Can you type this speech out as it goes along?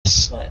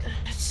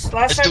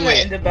Last Let's time do I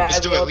it. ended bad.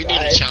 Let's do it. We need a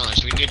died.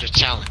 challenge. We need a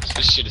challenge.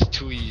 This shit is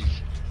too easy.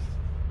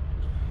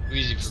 Too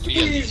easy for me.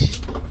 At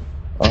least.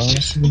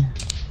 Honestly.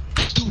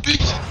 That's too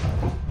easy.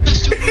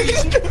 That's too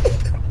easy.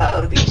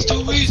 That's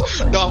too easy.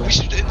 No, we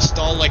should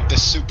install like the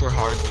super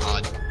hard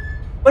mod.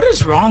 What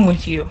is wrong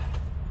with you?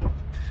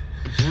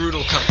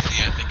 Brutal Company,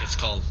 I think it's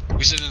called.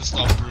 We should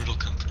install Brutal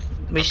Company.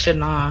 We should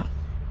not.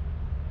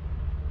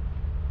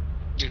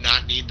 Do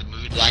not need the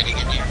mood lighting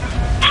in here.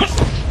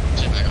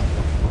 Shit, back up.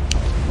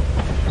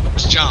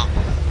 Let's jump.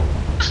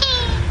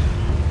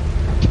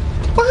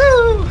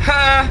 Woohoo!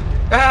 Ha!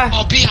 Ah!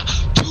 Oh,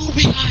 two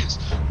beehives.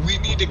 We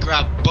need to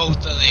grab both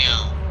of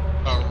them.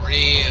 For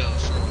real,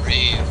 for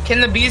real. Can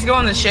the bees go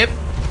on the ship?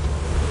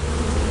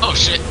 Oh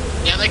shit.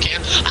 Yeah, they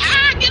can.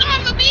 Ah, get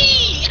off of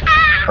me!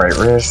 Ah! Right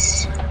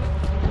wrist.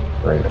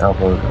 Right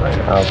elbow. Right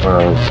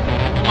elbow.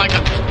 Oh my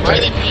god. Why are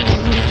they dead?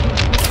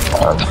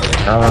 Arm.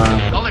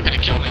 Oh, they're gonna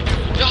kill me.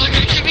 No, they're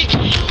gonna kill me.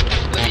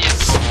 Let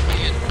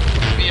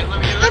me in. Let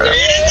me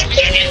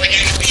in.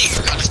 You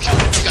got us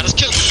killed. You got us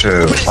killed.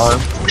 Shoot. Arm.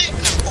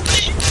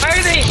 Why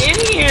are they in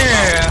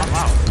here?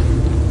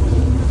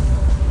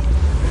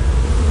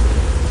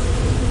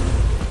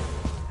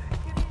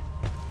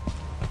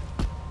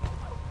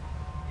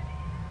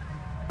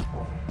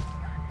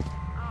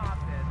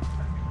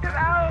 Get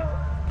out!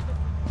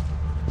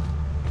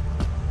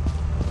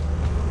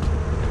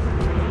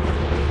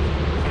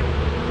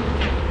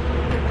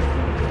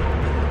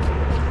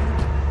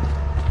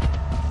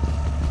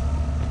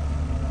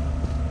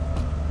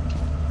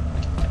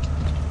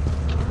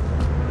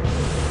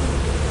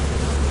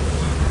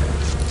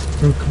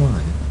 Oh, come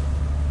on.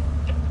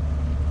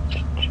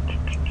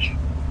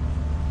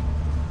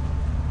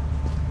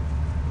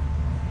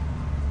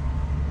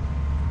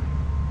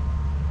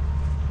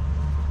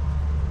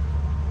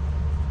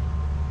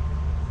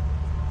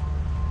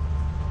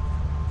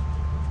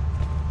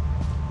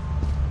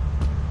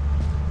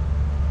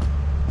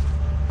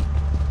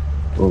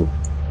 Ooh.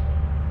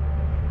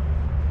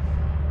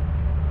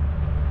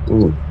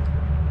 Ooh.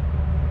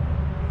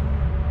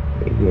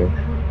 Right here.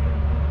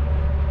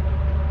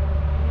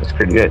 That's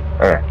pretty good.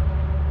 Alright.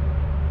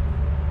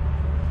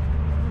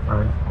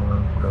 Alright,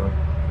 go.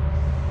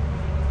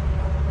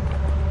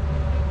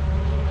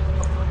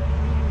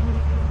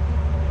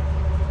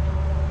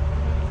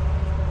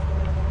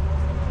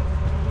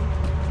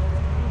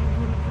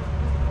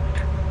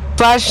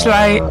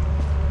 Flashlight.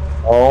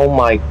 Oh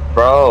my,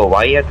 bro,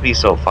 why you have to be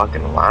so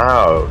fucking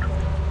loud?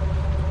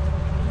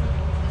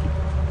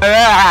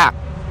 Ah!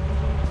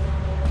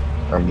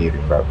 I'm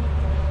muting, bro.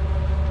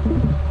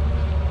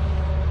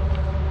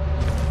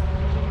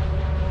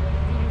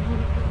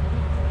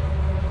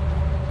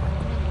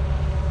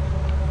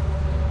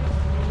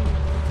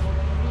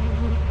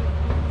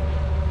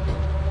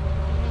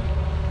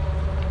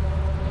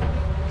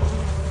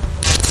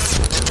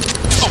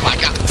 Oh my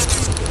god.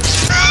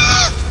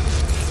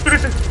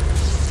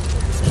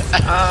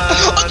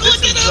 This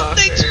Look is at how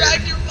they awkward.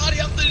 drag your body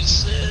up the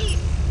shit.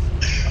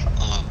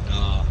 Oh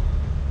no.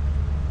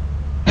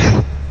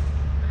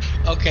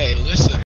 Okay, listen.